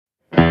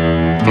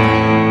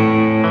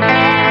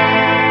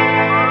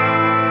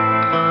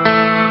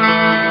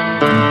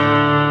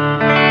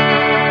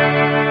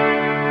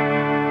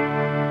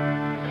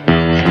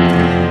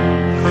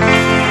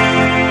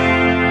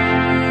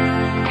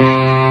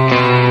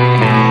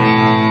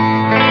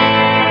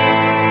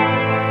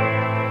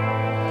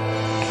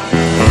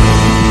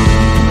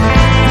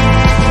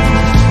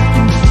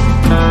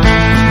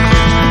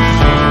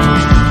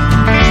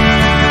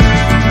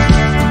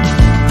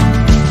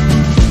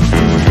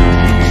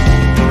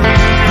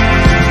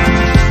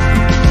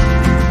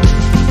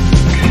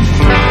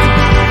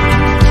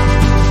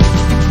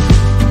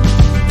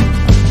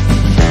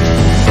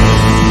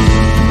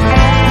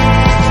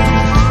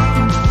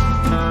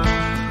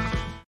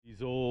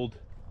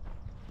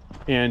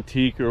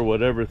antique or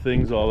whatever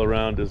things all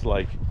around is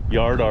like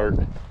yard art.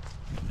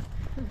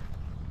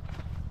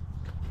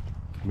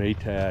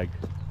 Maytag. I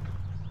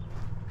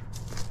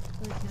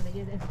like how they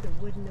did the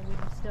wood and the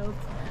wooden stove.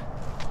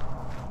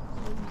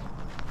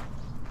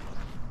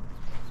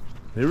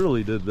 They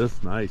really did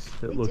this nice.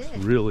 It looks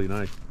really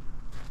nice.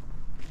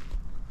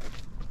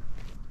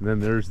 And then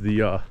there's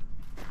the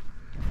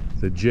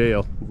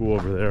jail. We'll go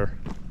over there.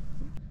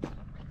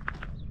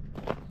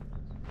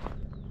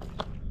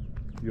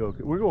 You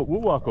okay? We'll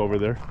walk over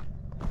there.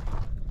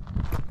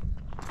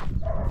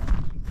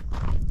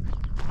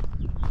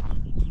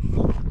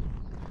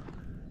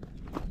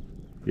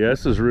 Yeah,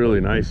 this is really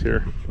nice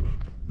here.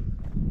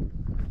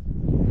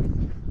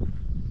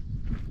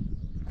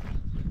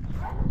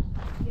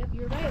 Yep,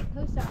 you're right.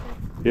 Post office.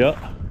 Yep.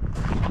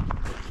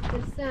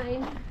 Good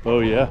sign. Oh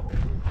yeah.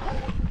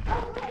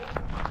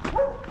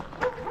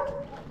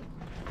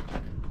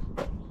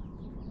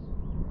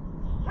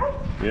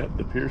 Yep,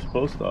 the Pearce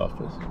Post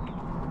Office.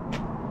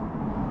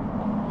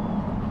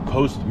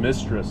 Post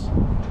Mistress.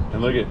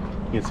 And look at,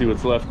 you can see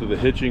what's left of the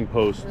hitching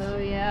post. Oh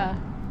yeah.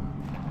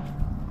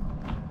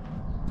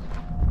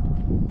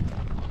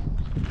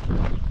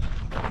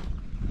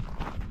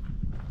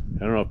 I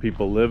don't know if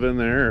people live in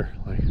there.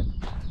 Like,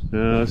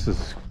 no, this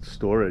is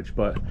storage.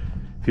 But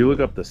if you look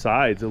up the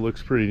sides, it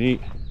looks pretty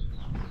neat.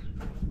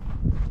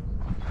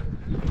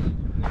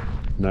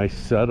 Nice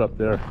setup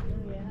there.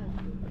 Oh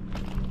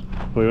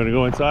yeah. We want to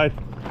go inside?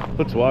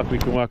 Let's walk. We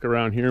can walk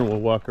around here, and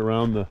we'll walk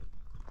around the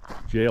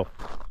jail.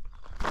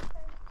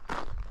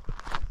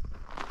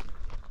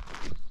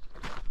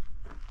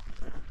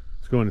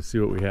 Let's go in and see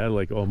what we had,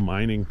 like all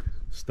mining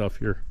stuff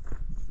here.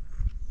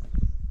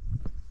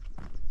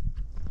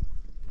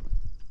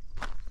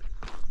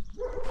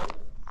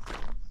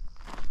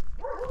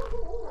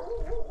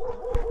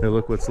 Hey,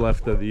 look what's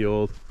left of the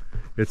old,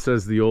 it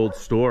says the old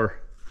store.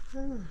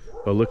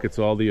 But look, it's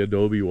all the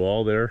adobe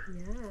wall there.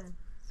 Yeah.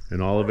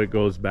 And all of it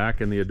goes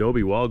back, and the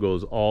adobe wall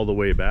goes all the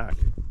way back.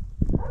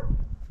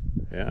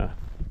 Yeah.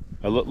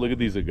 Look at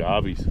these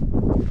agaves.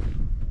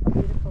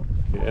 Beautiful.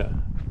 Yeah.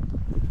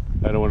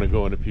 I don't want to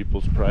go into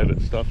people's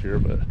private stuff here,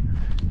 but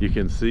you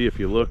can see if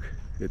you look,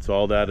 it's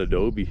all that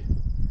adobe.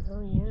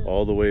 Oh yeah.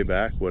 All the way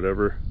back,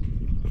 whatever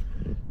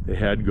they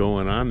had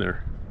going on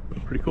there.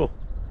 Pretty cool.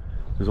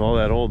 There's all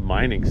that old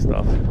mining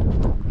stuff.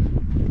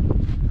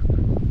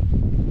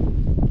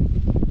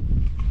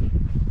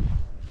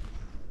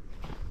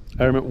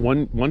 I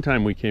remember one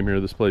time we came here,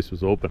 this place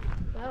was open.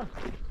 Oh.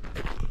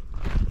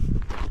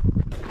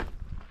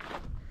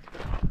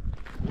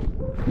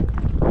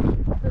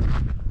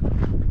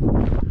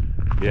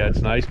 Yeah,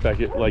 it's nice back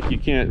here. Like, you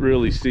can't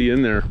really see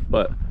in there,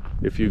 but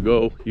if you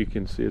go, you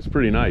can see. It's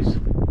pretty nice.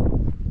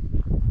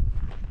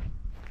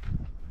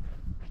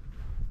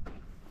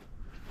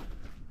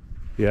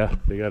 Yeah,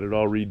 they got it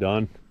all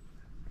redone.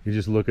 You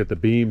just look at the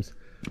beams,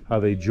 how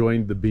they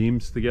joined the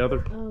beams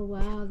together. Oh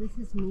wow, this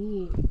is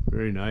neat.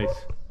 Very nice.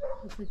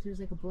 Looks like there's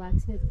like a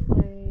blacksmith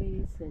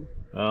place and.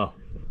 Oh,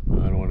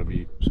 I don't want to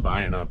be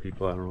spying on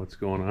people. I don't know what's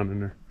going on in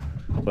there.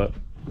 But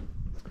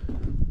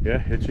yeah,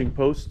 hitching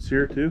posts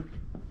here too.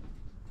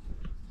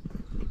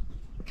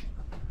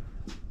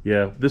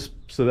 Yeah,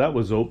 so that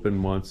was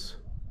open once.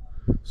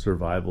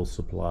 Survival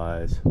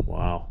supplies.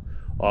 Wow.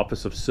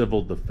 Office of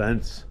Civil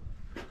Defense.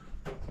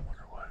 I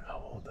wonder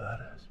how old that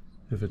is.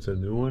 If it's a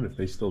new one, if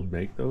they still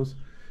make those.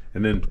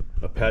 And then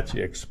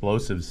Apache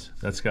explosives.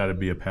 That's got to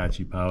be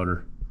Apache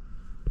powder.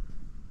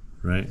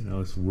 Right? Now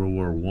this is World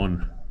War I.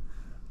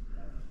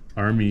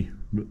 Army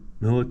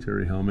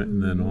military helmet,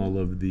 and then all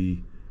of the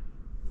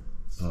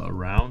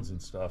rounds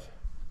and stuff.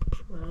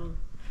 Wow.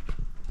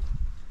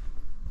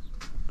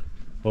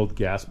 Old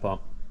gas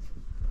pump.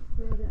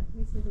 Yeah, that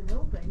place isn't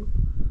open.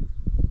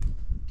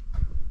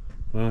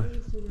 Well,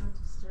 Please do not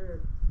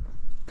disturb.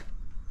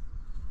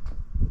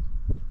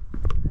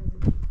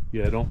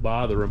 yeah, don't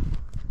bother them.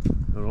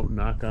 Don't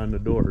knock on the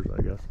doors,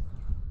 I guess.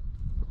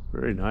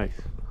 Very nice.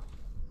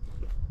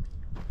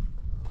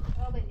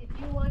 Oh, but if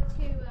you want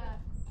to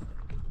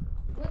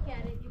look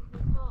at it, you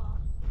can call.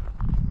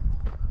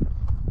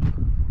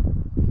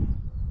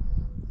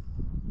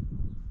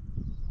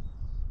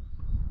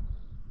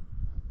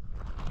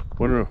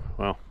 Wonder,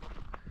 well,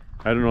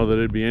 I don't know that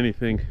it'd be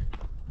anything.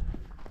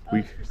 Oh,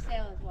 it's for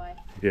sale is why.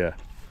 Yeah.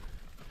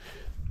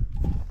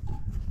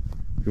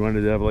 If you wanted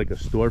to have like a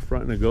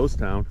storefront in a ghost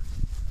town,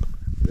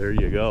 there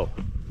you go.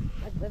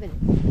 I'd live in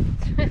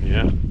it.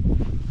 Yeah.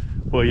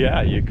 Well,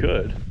 yeah, you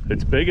could.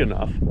 It's big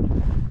enough.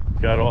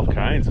 Got all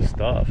kinds of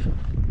stuff.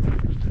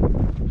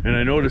 And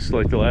I noticed,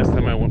 like, the last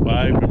time I went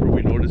by, remember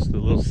we noticed the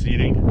little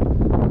seating.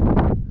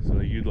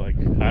 So you'd like,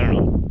 I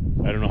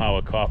don't know how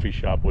a coffee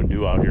shop would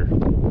do out here.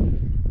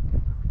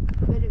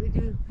 But it would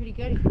do pretty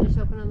good if you just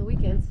open on the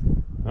weekends.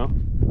 Oh,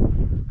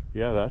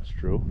 yeah, that's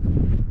true.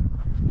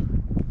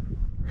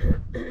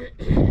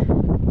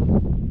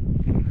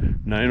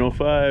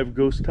 905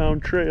 Ghost Town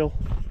Trail.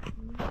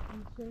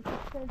 I'm sure it's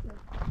expensive.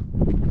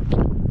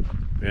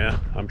 Yeah,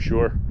 I'm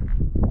sure.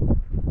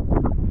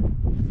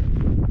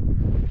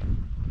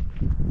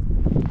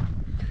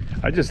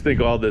 I just think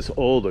all this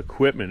old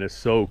equipment is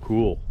so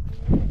cool.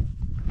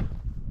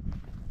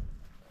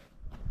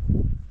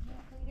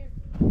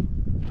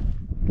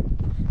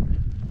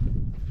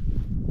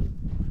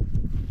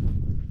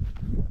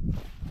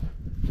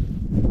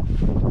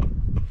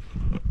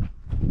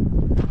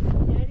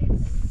 United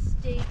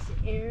States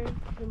air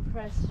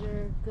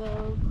compressor,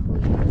 go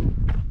clean.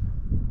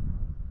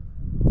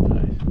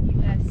 Nice.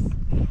 US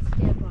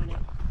stamp on it.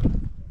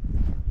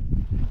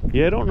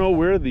 Yeah, I don't know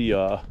where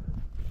the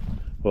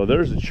well,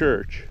 there's a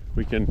church.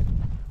 We can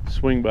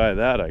swing by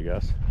that, I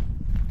guess.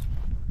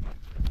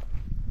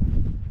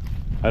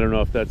 I don't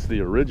know if that's the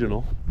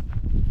original.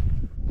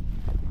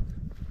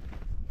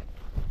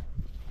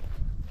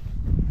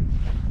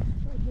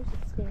 Oh, here's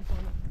a stamp on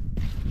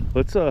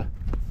it.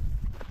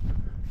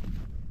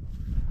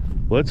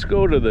 Let's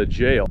go to the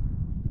jail.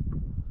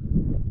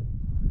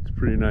 It's a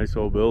pretty nice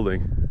old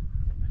building.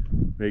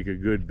 Make a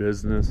good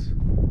business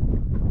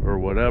or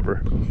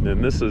whatever.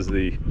 And this is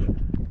the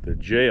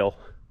jail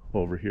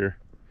over here.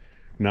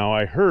 Now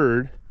I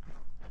heard,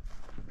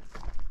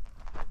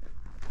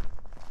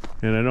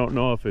 and I don't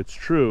know if it's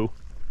true,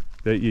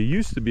 that you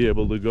used to be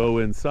able to go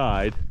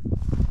inside.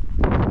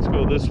 Let's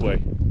go this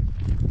way.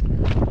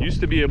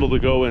 Used to be able to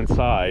go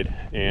inside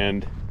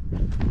and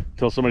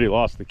until somebody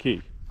lost the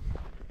key.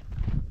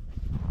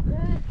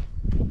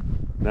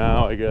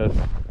 Now I guess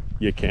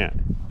you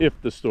can't, if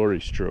the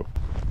story's true.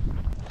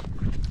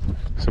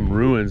 Some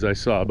ruins I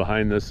saw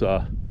behind this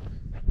porto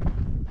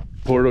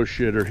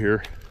shitter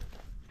here.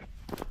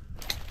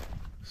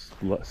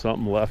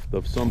 Something left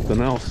of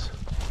something else.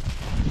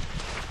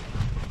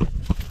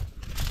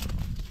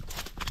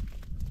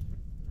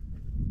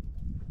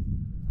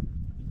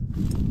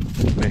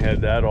 They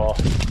had that all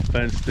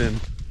fenced in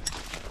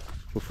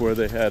before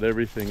they had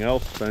everything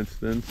else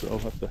fenced in, so I'll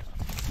have to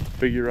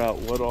figure out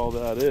what all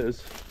that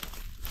is.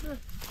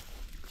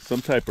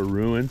 Some type of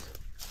ruins.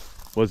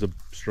 Was a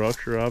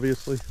structure,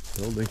 obviously.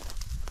 Building.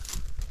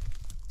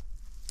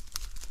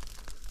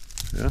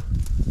 Yeah.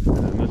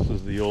 And this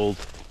is the old,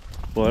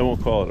 well, I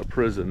won't call it a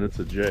prison, it's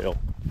a jail.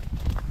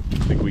 I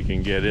think we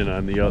can get in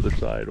on the other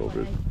side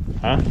over.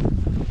 Huh?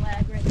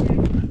 Flag right there.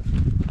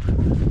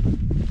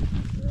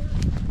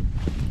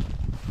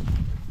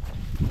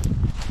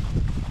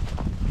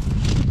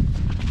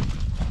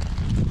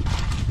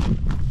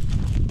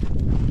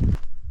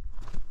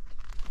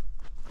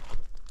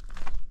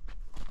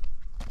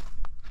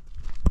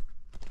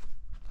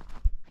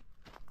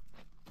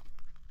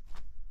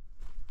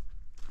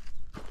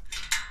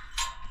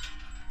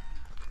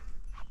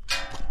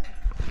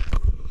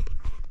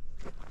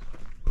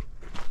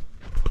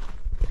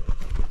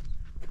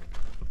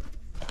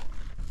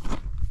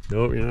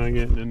 Nope, you're not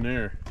getting in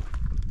there.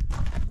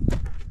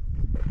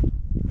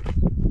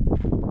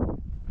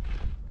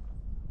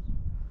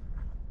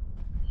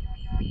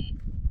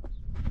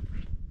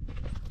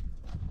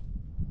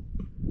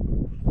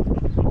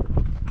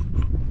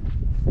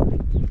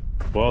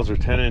 Walls are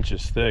 10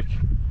 inches thick,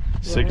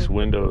 6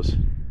 windows,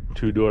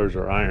 2 doors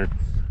are iron.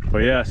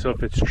 But yeah, so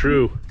if it's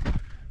true,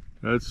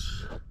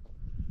 that's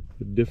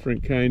a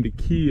different kind of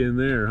key in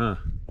there, huh?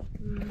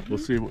 Mm-hmm. We'll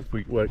see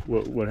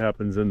what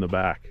happens in the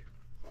back.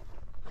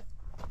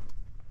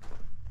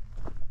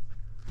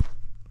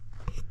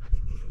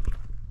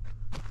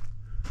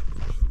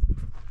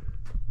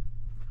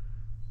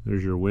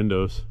 There's your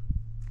windows.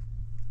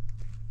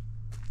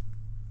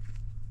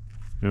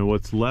 And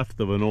what's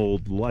left of an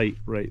old light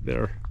right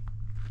there.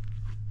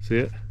 See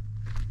it?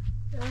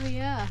 Oh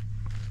yeah.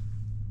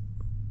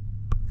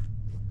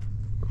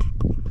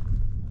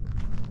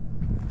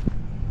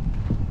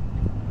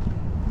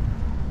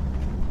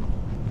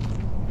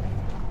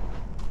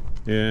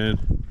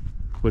 And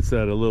what's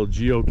that, a little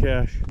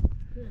geocache?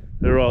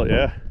 They're all,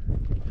 yeah,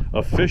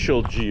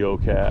 official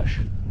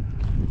geocache.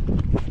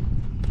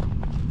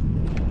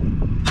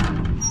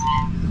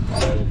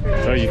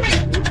 Oh, you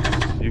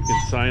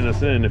can sign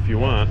us in if you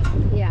want.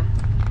 Yeah.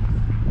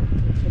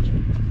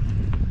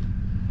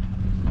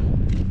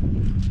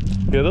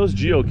 Yeah, those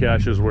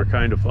geocaches were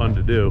kind of fun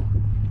to do.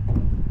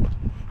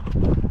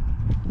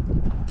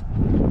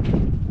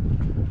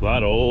 A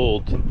lot of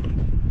old,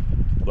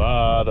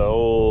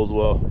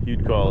 well,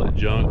 you'd call it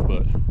junk,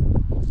 but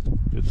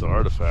it's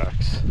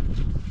artifacts.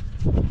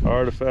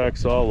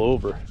 Artifacts all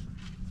over.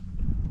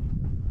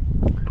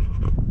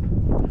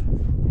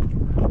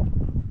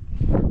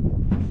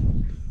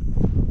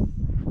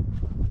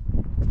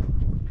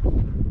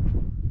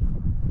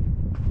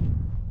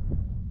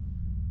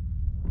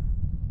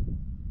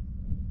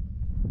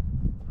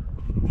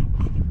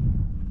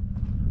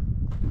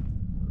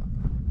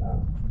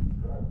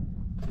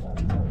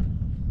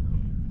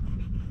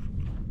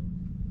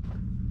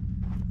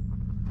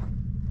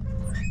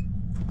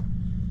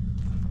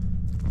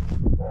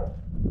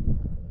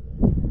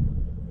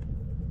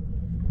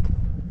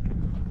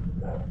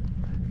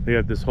 They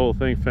have this whole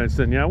thing fenced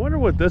in. Yeah, I wonder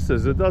what this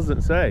is. It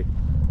doesn't say.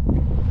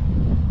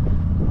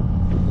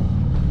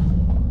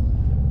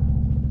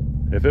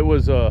 If it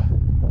was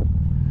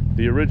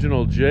the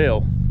original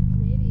jail,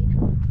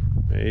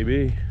 Maybe.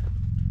 maybe.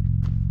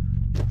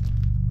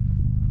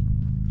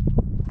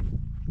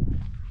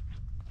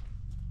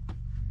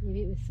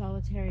 Maybe it was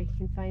solitary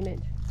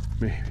confinement.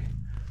 Maybe.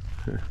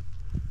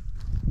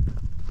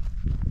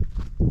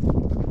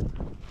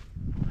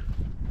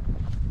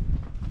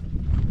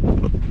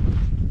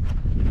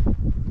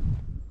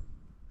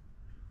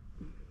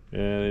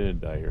 Yeah, they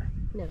didn't die here.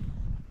 No.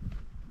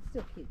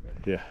 Still cute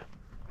though.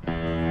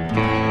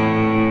 Yeah.